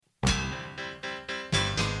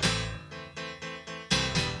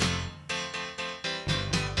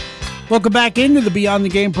Welcome back into the Beyond the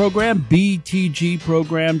Game program,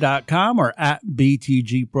 btgprogram.com or at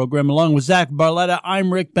btgprogram. Along with Zach Barletta,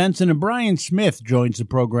 I'm Rick Benson, and Brian Smith joins the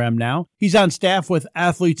program now. He's on staff with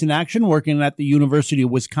Athletes in Action, working at the University of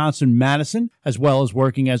Wisconsin-Madison, as well as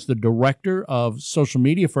working as the director of social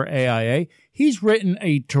media for AIA. He's written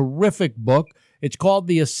a terrific book. It's called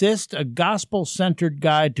The Assist, a gospel-centered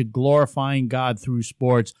guide to glorifying God through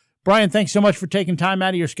sports. Brian, thanks so much for taking time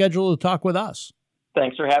out of your schedule to talk with us.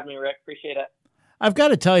 Thanks for having me, Rick. Appreciate it. I've got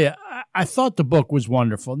to tell you, I thought the book was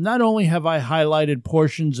wonderful. Not only have I highlighted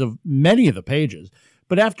portions of many of the pages,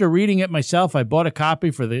 but after reading it myself, I bought a copy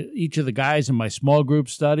for each of the guys in my small group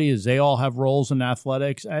study, as they all have roles in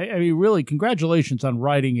athletics. I mean, really, congratulations on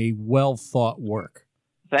writing a well-thought work.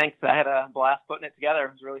 Thanks. I had a blast putting it together.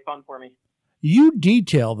 It was really fun for me. You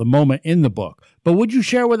detail the moment in the book, but would you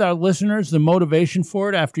share with our listeners the motivation for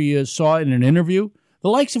it after you saw it in an interview? The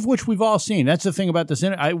likes of which we've all seen. That's the thing about this.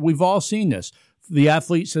 We've all seen this. The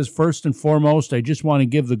athlete says, first and foremost, I just want to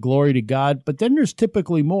give the glory to God. But then there's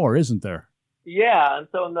typically more, isn't there? Yeah. And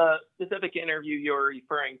so in the specific interview you're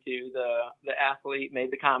referring to, the athlete made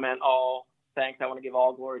the comment, "Oh, thanks, I want to give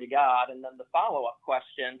all glory to God." And then the follow-up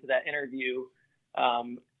question to that interview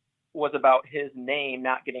was about his name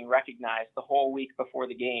not getting recognized the whole week before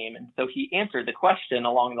the game. And so he answered the question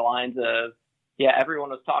along the lines of, yeah, everyone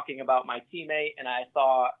was talking about my teammate, and I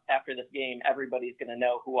thought after this game, everybody's going to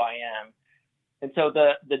know who I am. And so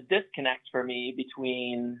the disconnect for me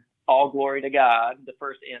between all glory to God, the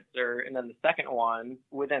first answer, and then the second one,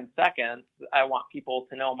 within seconds, I want people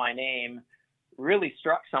to know my name, really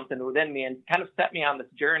struck something within me and kind of set me on this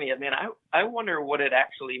journey of, man, I wonder what it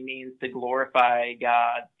actually means to glorify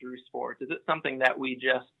God through sports. Is it something that we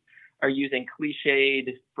just are using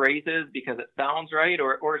cliched phrases because it sounds right,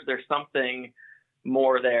 or is there something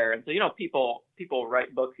more there? And so, people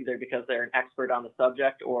write books either because they're an expert on the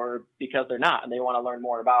subject or because they're not and they want to learn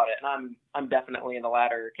more about it. And I'm definitely in the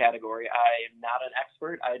latter category. I'm not an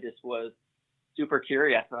expert. I just was super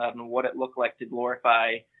curious on what it looked like to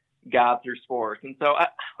glorify God through sports. And so I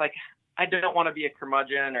don't want to be a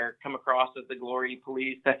curmudgeon or come across as the glory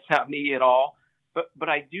police. That's not me at all. But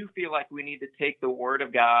I do feel like we need to take the word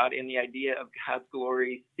of God and the idea of God's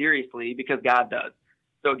glory seriously, because God does.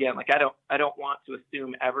 So again, I don't want to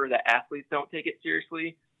assume ever that athletes don't take it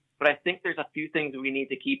seriously, but I think there's a few things we need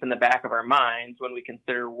to keep in the back of our minds when we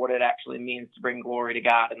consider what it actually means to bring glory to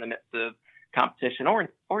God in the midst of competition or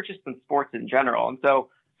just in sports in general. And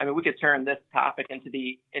so, I mean, we could turn this topic into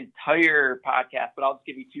the entire podcast, but I'll just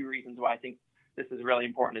give you two reasons why I think this is really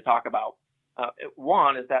important to talk about.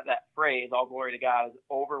 One is that phrase, all glory to God, is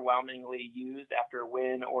overwhelmingly used after a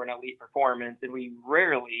win or an elite performance, and we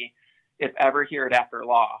rarely, if ever, hear it after a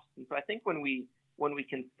loss. And so I think when we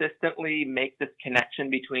consistently make this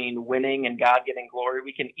connection between winning and God getting glory,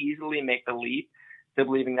 we can easily make the leap to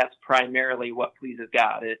believing that's primarily what pleases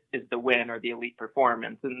God, is the win or the elite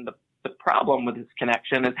performance. And the problem with this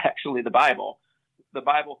connection is actually the Bible. The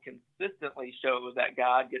Bible consistently shows that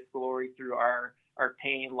God gets glory through our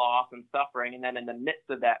pain, loss, and suffering. And then in the midst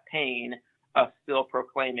of that pain, us still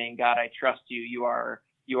proclaiming, God, I trust you. You are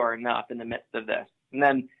enough in the midst of this. And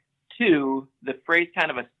then two, the phrase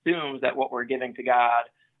kind of assumes that what we're giving to God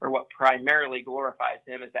or what primarily glorifies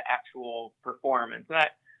him is the actual performance. And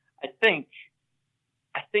I think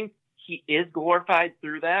he is glorified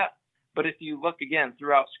through that. But if you look again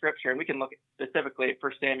throughout Scripture, and we can look specifically at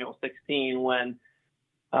 1 Samuel 16 when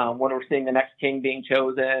we're seeing the next king being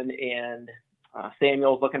chosen, and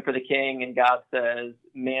Samuel's looking for the king, and God says,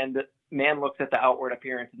 man looks at the outward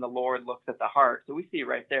appearance and the Lord looks at the heart. So we see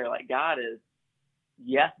right there, like God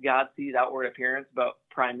sees outward appearance, but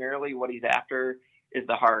primarily what he's after is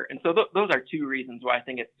the heart. And so those are two reasons why I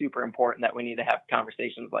think it's super important that we need to have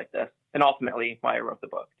conversations like this, and ultimately why I wrote the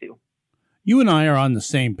book too. You and I are on the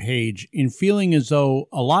same page in feeling as though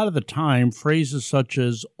a lot of the time phrases such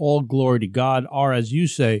as all glory to God are, as you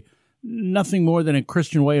say, nothing more than a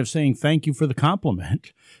Christian way of saying thank you for the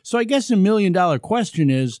compliment. So I guess $1 million question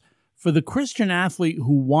is, for the Christian athlete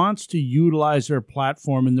who wants to utilize their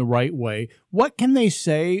platform in the right way, what can they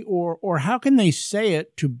say or how can they say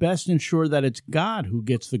it to best ensure that it's God who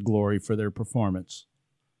gets the glory for their performance?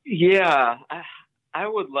 Yeah, I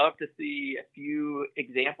would love to see a few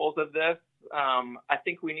examples of this. I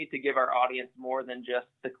think we need to give our audience more than just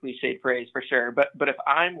the cliched phrase for sure. But if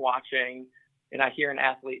I'm watching and I hear an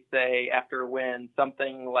athlete say after a win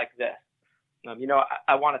something like this,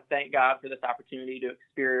 I want to thank God for this opportunity to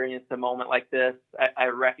experience a moment like this. I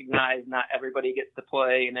recognize not everybody gets to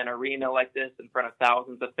play in an arena like this in front of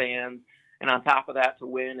thousands of fans. And on top of that, to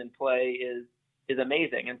win and play is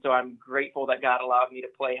amazing. And so I'm grateful that God allowed me to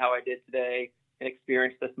play how I did today. and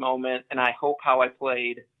experienced this moment, and I hope how I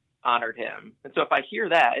played honored him. And so if I hear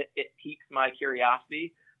that, it piques my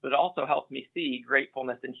curiosity, but it also helps me see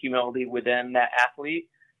gratefulness and humility within that athlete.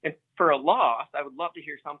 And for a loss, I would love to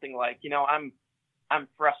hear something like, I'm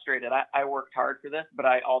frustrated. I worked hard for this, but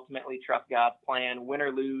I ultimately trust God's plan, win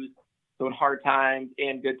or lose. So in hard times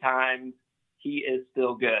and good times, he is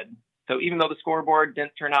still good. So even though the scoreboard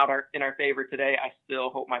didn't turn out in our favor today, I still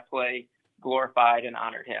hope my play glorified and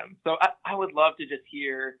honored him. So I would love to just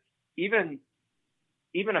hear even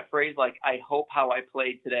a phrase like, I hope how I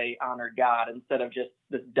played today honored God, instead of just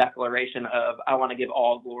this declaration of, I want to give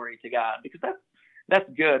all glory to God, because that's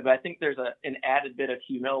good. But I think there's an added bit of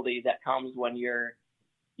humility that comes when you're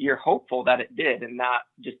hopeful that it did and not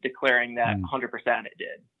just declaring that 100% it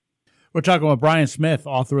did. We're talking with Brian Smith,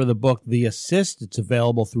 author of the book, The Assist. It's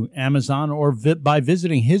available through Amazon or by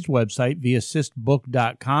visiting his website,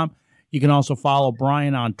 theassistbook.com. You can also follow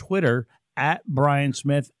Brian on Twitter at Brian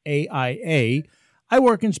Smith AIA. I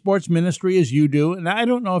work in sports ministry as you do, and I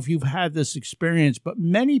don't know if you've had this experience, but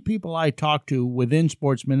many people I talk to within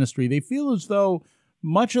sports ministry, they feel as though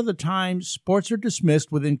much of the time sports are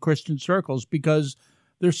dismissed within Christian circles because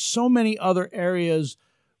there's so many other areas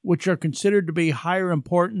which are considered to be higher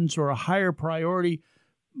importance or a higher priority.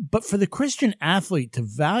 But for the Christian athlete to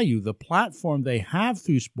value the platform they have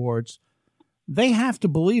through sports, they have to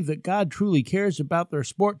believe that God truly cares about their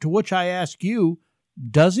sport, to which I ask you,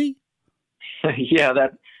 does he? Yeah,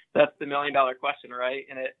 that's the $1 million question, right?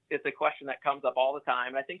 And it's a question that comes up all the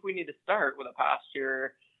time. I think we need to start with a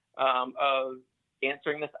posture of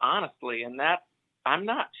answering this honestly, and that I'm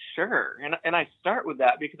not sure. And I start with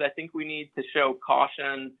that because I think we need to show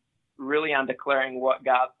caution really on declaring what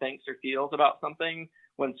God thinks or feels about something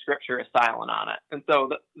when Scripture is silent on it. And so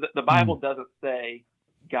the Bible doesn't say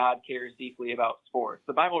God cares deeply about sports.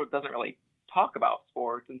 The Bible doesn't really talk about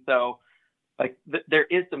sports. And so there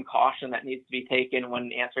is some caution that needs to be taken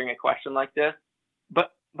when answering a question like this.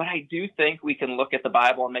 But I do think we can look at the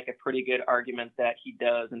Bible and make a pretty good argument that he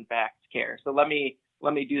does, in fact, care. So let me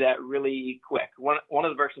do that really quick. One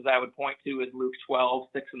of the verses I would point to is Luke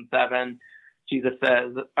 12:6-7. Jesus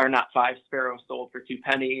says, "Are not 5 sparrows sold for 2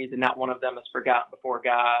 pennies, and not one of them is forgotten before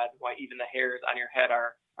God? Why, even the hairs on your head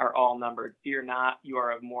are all numbered. Fear not, you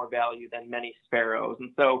are of more value than many sparrows."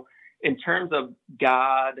 And so in terms of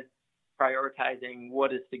God prioritizing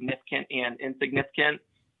what is significant and insignificant,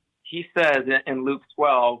 he says in Luke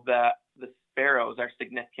 12 that the sparrows are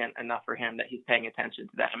significant enough for him that he's paying attention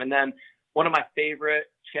to them. And then one of my favorite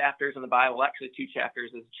chapters in the Bible, actually 2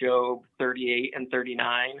 chapters, is Job 38 and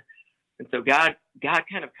 39. And so God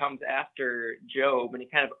kind of comes after Job, and he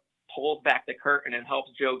kind of pulls back the curtain and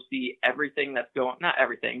helps Job see everything that's not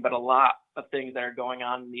everything, but a lot of things that are going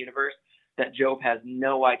on in the universe that Job has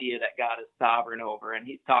no idea that God is sovereign over. And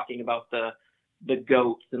he's talking about the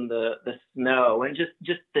goats and the snow and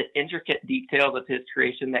just the intricate details of his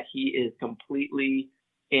creation that he is completely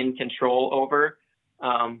in control over.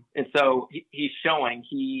 And so he's showing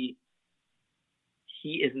he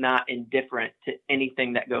is not indifferent to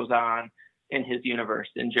anything that goes on in his universe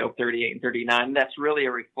in Job 38 and 39. That's really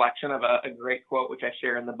a reflection of a great quote, which I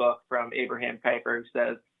share in the book, from Abraham Kuyper, who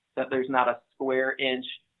says that there's not a square inch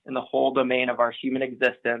in the whole domain of our human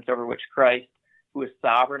existence over which Christ, who is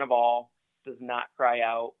sovereign of all, does not cry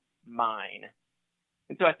out, mine.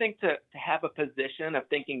 And so I think to have a position of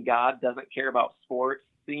thinking God doesn't care about sports,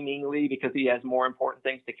 seemingly because he has more important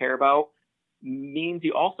things to care about, means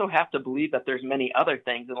you also have to believe that there's many other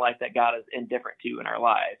things in life that God is indifferent to in our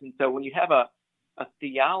lives. And so when you have a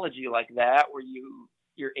theology like that, where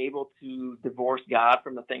you're able to divorce God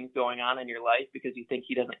from the things going on in your life because you think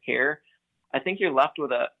he doesn't care, I think you're left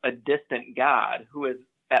with a distant God who is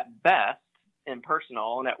at best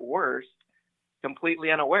impersonal and at worst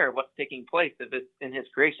completely unaware of what's taking place in his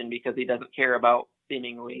creation because he doesn't care about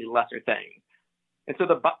seemingly lesser things. And so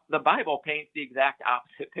the Bible paints the exact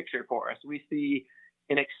opposite picture for us. We see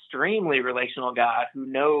an extremely relational God who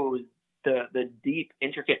knows the deep,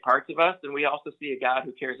 intricate parts of us, and we also see a God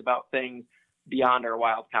who cares about things beyond our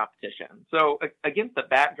wild competition. So against the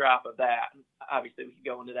backdrop of that, obviously we could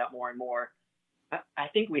go into that more and more, I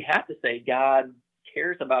think we have to say God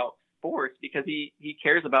cares about sports because he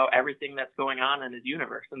cares about everything that's going on in his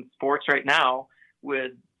universe. And sports right now,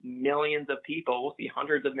 with millions of people, we'll see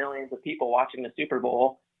hundreds of millions of people watching the Super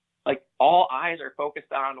Bowl, like all eyes are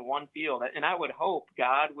focused on one field. And I would hope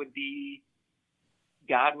God would be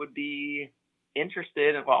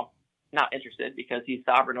interested, well, not interested because he's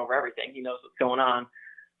sovereign over everything. He knows what's going on.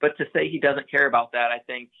 But to say he doesn't care about that, I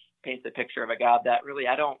think paints a picture of a God that really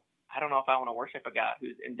I don't know if I want to worship a God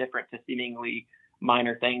who's indifferent to seemingly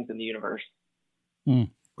minor things in the universe.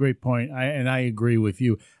 Great point. I agree with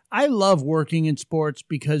you. I love working in sports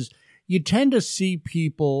because you tend to see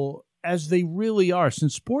people as they really are,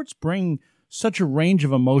 since sports bring such a range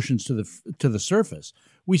of emotions to the surface.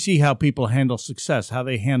 We see how people handle success, how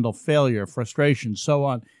they handle failure, frustration, so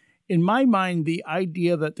on. In my mind, the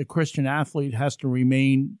idea that the Christian athlete has to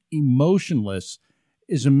remain emotionless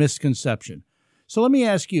is a misconception. So let me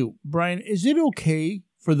ask you, Brian, is it okay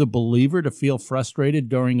for the believer to feel frustrated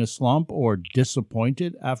during a slump or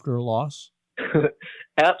disappointed after a loss?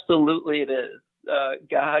 Absolutely it is.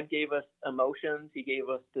 God gave us emotions. He gave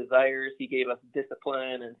us desires. He gave us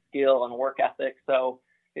discipline and skill and work ethic. So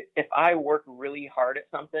if I work really hard at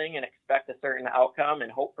something and expect a certain outcome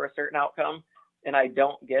and hope for a certain outcome and I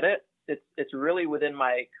don't get it, it's really within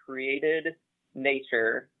my created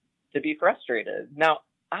nature to be frustrated. Now,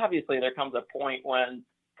 obviously, there comes a point when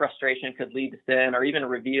frustration could lead to sin or even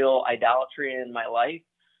reveal idolatry in my life.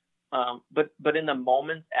 But in the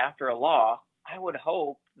moments after a loss, I would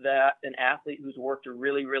hope that an athlete who's worked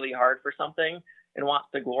really, really hard for something and wants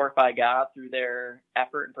to glorify God through their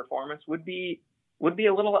effort and performance would be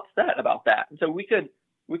a little upset about that. And so we could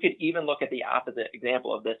even look at the opposite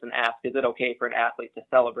example of this and ask, is it okay for an athlete to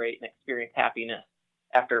celebrate and experience happiness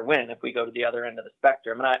after a win if we go to the other end of the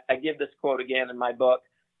spectrum? And I give this quote again in my book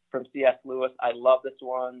from C.S. Lewis. I love this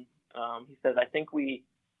one. He says, I think we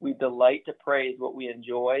delight to praise what we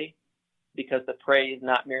enjoy because the praise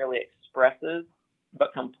not merely expresses,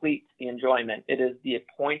 but completes the enjoyment. It is the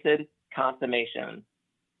appointed consummation.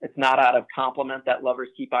 It's not out of compliment that lovers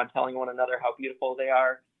keep on telling one another how beautiful they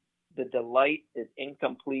are. The delight is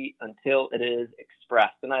incomplete until it is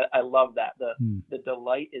expressed. And I love that. The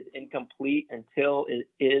delight is incomplete until it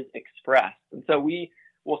is expressed. And so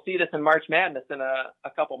we'll see this in March Madness in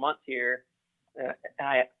a couple months here.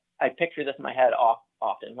 I picture this in my head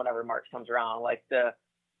often whenever March comes around, like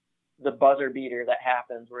the buzzer beater that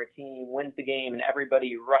happens where a team wins the game and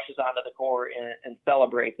everybody rushes onto the court and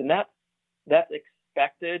celebrates. And that's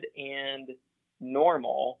expected and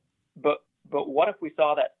normal. But what if we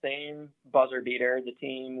saw that same buzzer beater, the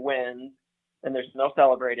team wins, and there's no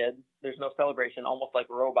celebration, almost like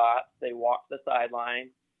robots. They walk to the sideline,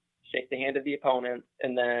 shake the hand of the opponent,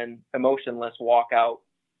 and then emotionless walk out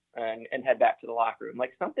and head back to the locker room.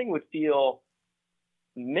 Like something would feel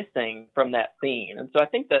missing from that scene. And so I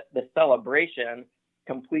think that the celebration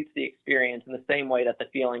completes the experience in the same way that the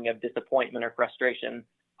feeling of disappointment or frustration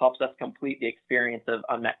helps us complete the experience of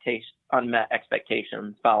unmet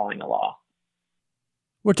expectations following a loss.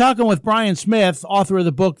 We're talking with Brian Smith, author of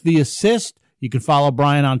the book, The Assist. You can follow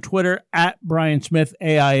Brian on Twitter at Brian Smith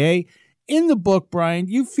AIA. In the book, Brian,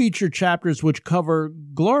 you feature chapters which cover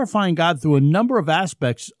glorifying God through a number of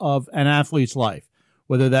aspects of an athlete's life,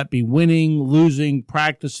 whether that be winning, losing,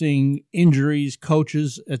 practicing, injuries,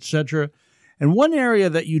 coaches, etc. And one area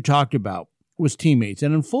that you talked about was teammates.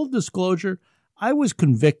 And in full disclosure, I was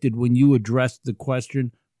convicted when you addressed the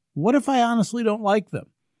question, what if I honestly don't like them?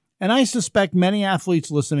 And I suspect many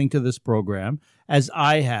athletes listening to this program, as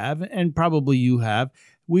I have, and probably you have,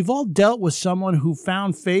 we've all dealt with someone who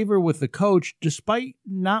found favor with the coach despite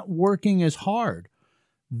not working as hard.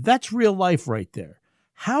 That's real life right there.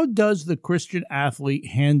 How does the Christian athlete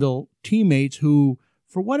handle teammates who,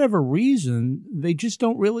 for whatever reason, they just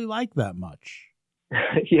don't really like that much?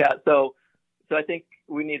 Yeah, so I think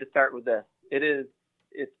we need to start with this.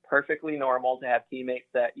 It's perfectly normal to have teammates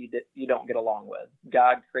that you don't get along with.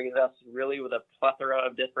 God created us really with a plethora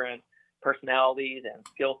of different personalities and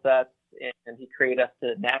skill sets, and he created us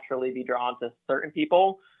to naturally be drawn to certain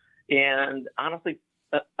people and honestly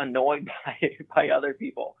annoyed by other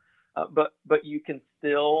people. But you can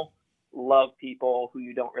still love people who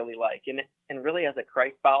you don't really like. And really as a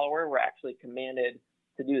Christ follower, we're actually commanded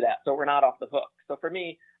to do that. So we're not off the hook. So for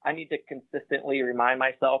me, I need to consistently remind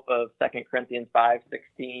myself of 2 Corinthians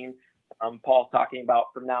 5:16. Paul's talking about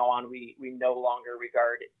from now on, we no longer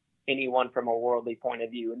regard anyone from a worldly point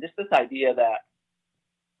of view. And just this idea that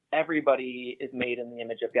everybody is made in the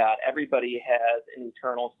image of God. Everybody has an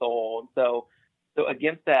eternal soul. So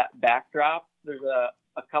against that backdrop, there's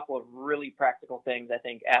a couple of really practical things I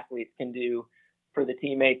think athletes can do for the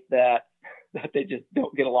teammates that they just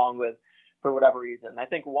don't get along with for whatever reason. I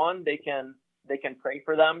think one, they can pray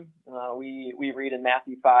for them. We read in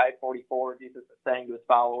Matthew 5:44, Jesus is saying to his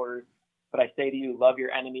followers, "But I say to you, love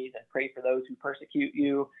your enemies and pray for those who persecute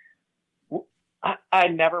you." I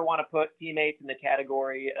never want to put teammates in the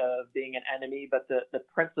category of being an enemy, but the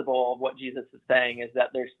principle of what Jesus is saying is that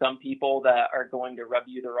there's some people that are going to rub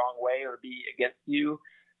you the wrong way or be against you,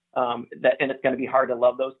 and it's going to be hard to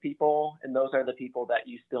love those people, and those are the people that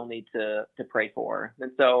you still need to pray for.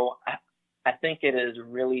 And so I think it is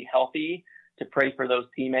really healthy to pray for those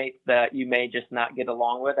teammates that you may just not get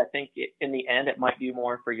along with. I think in the end, it might do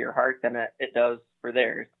more for your heart than it does for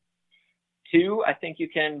theirs. Two, I think you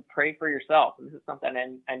can pray for yourself. This is something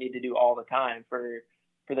I need to do all the time for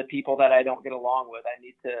the people that I don't get along with. I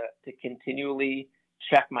need to continually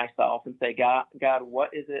check myself and say, God, what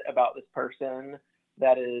is it about this person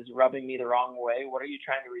that is rubbing me the wrong way? What are you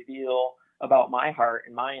trying to reveal about my heart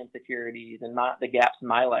and my insecurities and the gaps in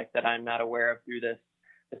my life that I'm not aware of through this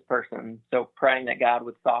person? So praying that God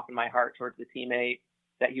would soften my heart towards the teammate,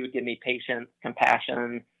 that he would give me patience,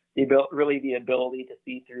 compassion, the ability to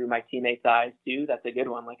see through my teammates' eyes too. That's a good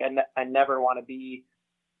one. Like I never want to be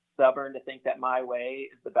stubborn to think that my way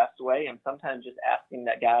is the best way. And sometimes just asking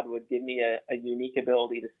that God would give me a unique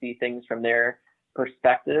ability to see things from their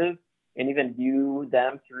perspective and even view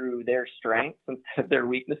them through their strengths instead of their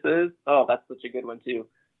weaknesses. Oh, that's such a good one too.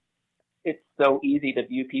 It's so easy to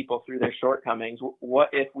view people through their shortcomings. What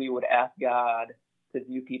if we would ask God to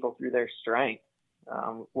view people through their strengths?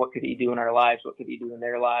 What could he do in our lives? What could he do in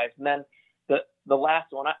their lives? And then the last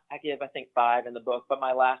one, I give, I think 5 in the book, but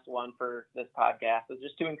my last one for this podcast is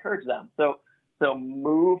just to encourage them. So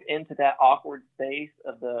move into that awkward space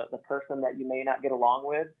of the person that you may not get along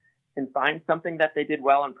with and find something that they did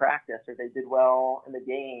well in practice, or they did well in the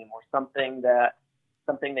game, or something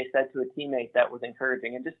they said to a teammate that was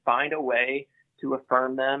encouraging, and just find a way to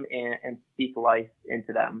affirm them and speak life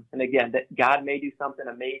into them. And again, that God may do something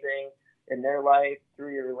amazing in their life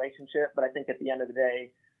through your relationship, but I think at the end of the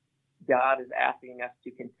day, God is asking us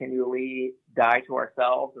to continually die to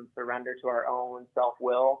ourselves and surrender to our own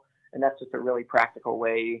self-will. And that's just a really practical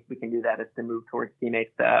way we can do that, is to move towards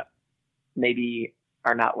teammates that maybe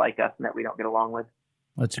are not like us and that we don't get along with.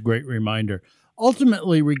 That's a great reminder.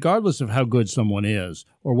 Ultimately, regardless of how good someone is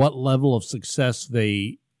or what level of success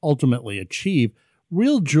they ultimately achieve,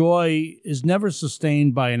 real joy is never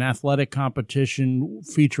sustained by an athletic competition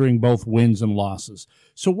featuring both wins and losses.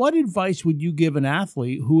 So what advice would you give an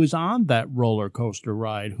athlete who is on that roller coaster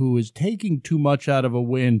ride, who is taking too much out of a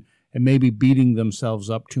win and maybe beating themselves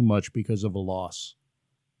up too much because of a loss?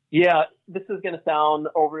 Yeah, this is going to sound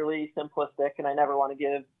overly simplistic, and I never want to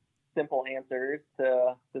give simple answers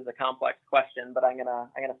to this is a complex question, but I'm gonna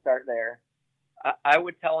start there. I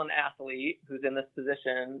would tell an athlete who's in this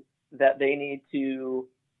position that they need to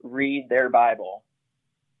read their Bible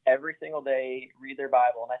every single day. Read their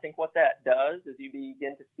Bible, and I think what that does is you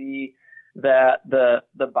begin to see that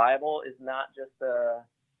the Bible is not just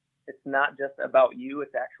about you.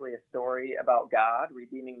 It's actually a story about God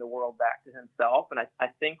redeeming the world back to himself. And I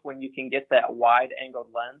think when you can get that wide-angled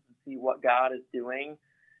lens and see what God is doing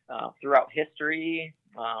throughout history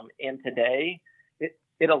and today,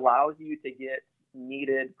 it allows you to get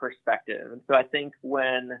needed perspective. And so I think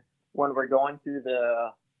when we're going through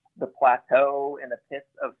the plateau and the pits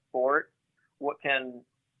of sport, what can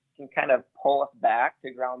kind of pull us back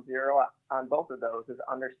to ground zero on both of those is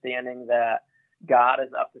understanding that God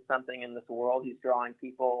is up to something in this world. He's drawing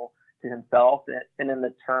people to himself, and in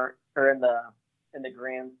the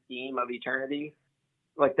grand scheme of eternity,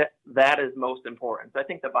 like that is most important. So I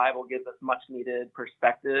think the Bible gives us much needed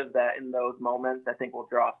perspective that in those moments, I think will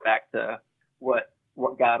draw us back to what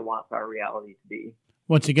God wants our reality to be.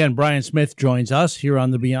 Once again, Brian Smith joins us here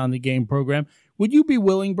on the Beyond the Game program. Would you be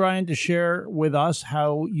willing, Brian, to share with us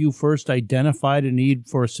how you first identified a need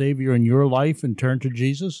for a Savior in your life and turned to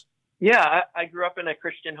Jesus? Yeah, I grew up in a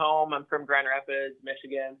Christian home. I'm from Grand Rapids,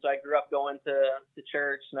 Michigan. So I grew up going to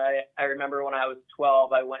church. And I remember when I was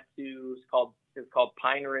 12, I went to, it was called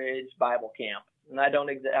Pine Ridge Bible Camp. And I don't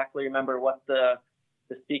exactly remember what the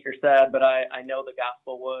speaker said, but I know the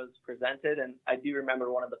gospel was presented. And I do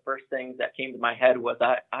remember one of the first things that came to my head was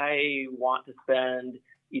I want to spend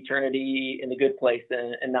eternity in the good place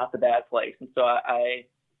and not the bad place. And so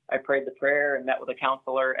I prayed the prayer and met with a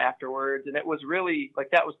counselor afterwards. And it was really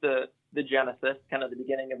like, that was the genesis, kind of the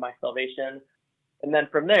beginning of my salvation. And then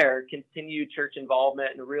from there, continued church involvement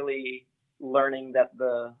and really learning that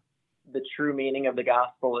the true meaning of the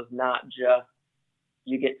gospel is not just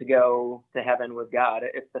you get to go to heaven with God.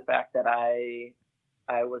 It's the fact that I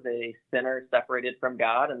was a sinner separated from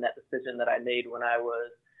God. And that decision that I made when I was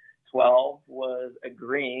 12 was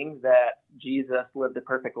agreeing that Jesus lived the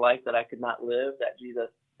perfect life that I could not live, that Jesus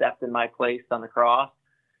stepped in my place on the cross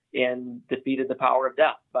and defeated the power of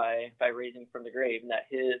death by raising from the grave, and that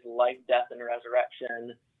his life, death, and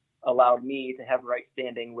resurrection allowed me to have right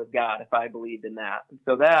standing with God if I believed in that. And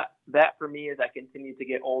so that for me, as I continue to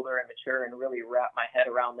get older and mature and really wrap my head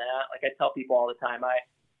around that, like I tell people all the time,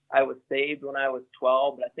 I was saved when I was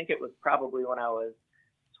 12, but I think it was probably when I was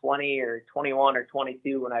 20 or 21 or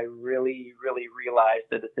 22 when I really, really realized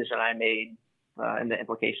the decision I made and the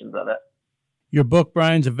implications of it. Your book,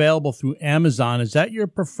 Brian's available through Amazon. Is that your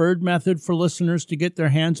preferred method for listeners to get their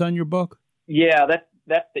hands on your book? Yeah, that's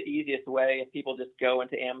the easiest way. If people just go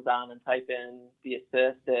into Amazon and type in The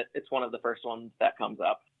Assist, it's one of the first ones that comes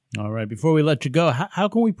up. All right. Before we let you go, how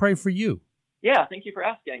can we pray for you? Yeah, thank you for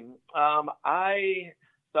asking. I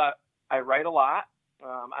write a lot.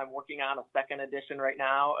 I'm working on a second edition right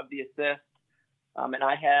now of The Assist. And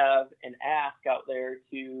I have an ask out there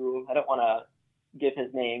to, I don't want to give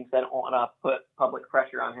his name because I don't want to put public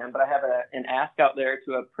pressure on him, but I have an ask out there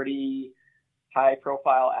to a pretty high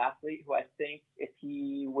profile athlete who I think if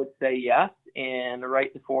he would say yes and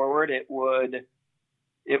write the forward, it would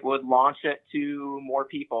launch it to more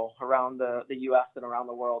people around the U.S. and around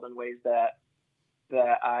the world in ways that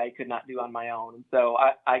I could not do on my own. And so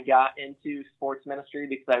I got into sports ministry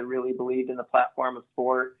because I really believed in the platform of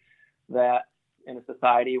sport, that in a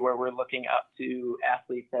society where we're looking up to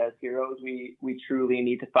athletes as heroes, we truly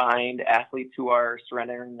need to find athletes who are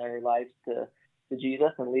surrendering their lives to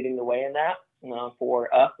Jesus and leading the way in that,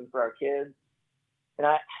 for us and for our kids. And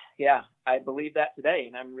I believe that today.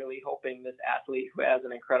 And I'm really hoping this athlete who has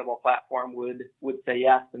an incredible platform would say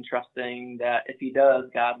yes, and trusting that if he does,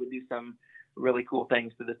 God would do some really cool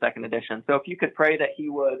things to the second edition. So if you could pray that he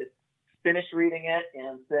would finish reading it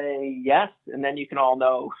and say yes, and then you can all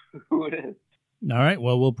know who it is. All right.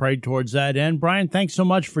 Well, we'll pray towards that end. Brian, thanks so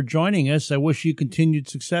much for joining us. I wish you continued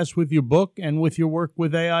success with your book and with your work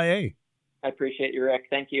with AIA. I appreciate you, Rick.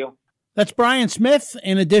 Thank you. That's Brian Smith.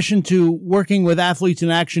 In addition to working with athletes in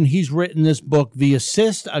action, he's written this book, The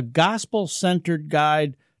Assist, a gospel-centered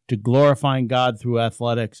guide to glorifying God through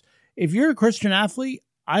athletics. If you're a Christian athlete,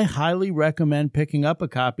 I highly recommend picking up a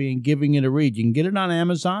copy and giving it a read. You can get it on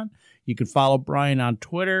Amazon. You can follow Brian on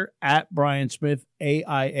Twitter at Brian Smith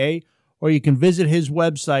AIA, or you can visit his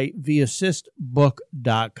website,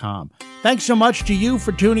 theassistbook.com. Thanks so much to you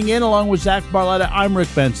for tuning in. Along with Zach Barletta, I'm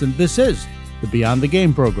Rick Benson. This is the Beyond the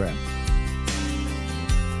Game program.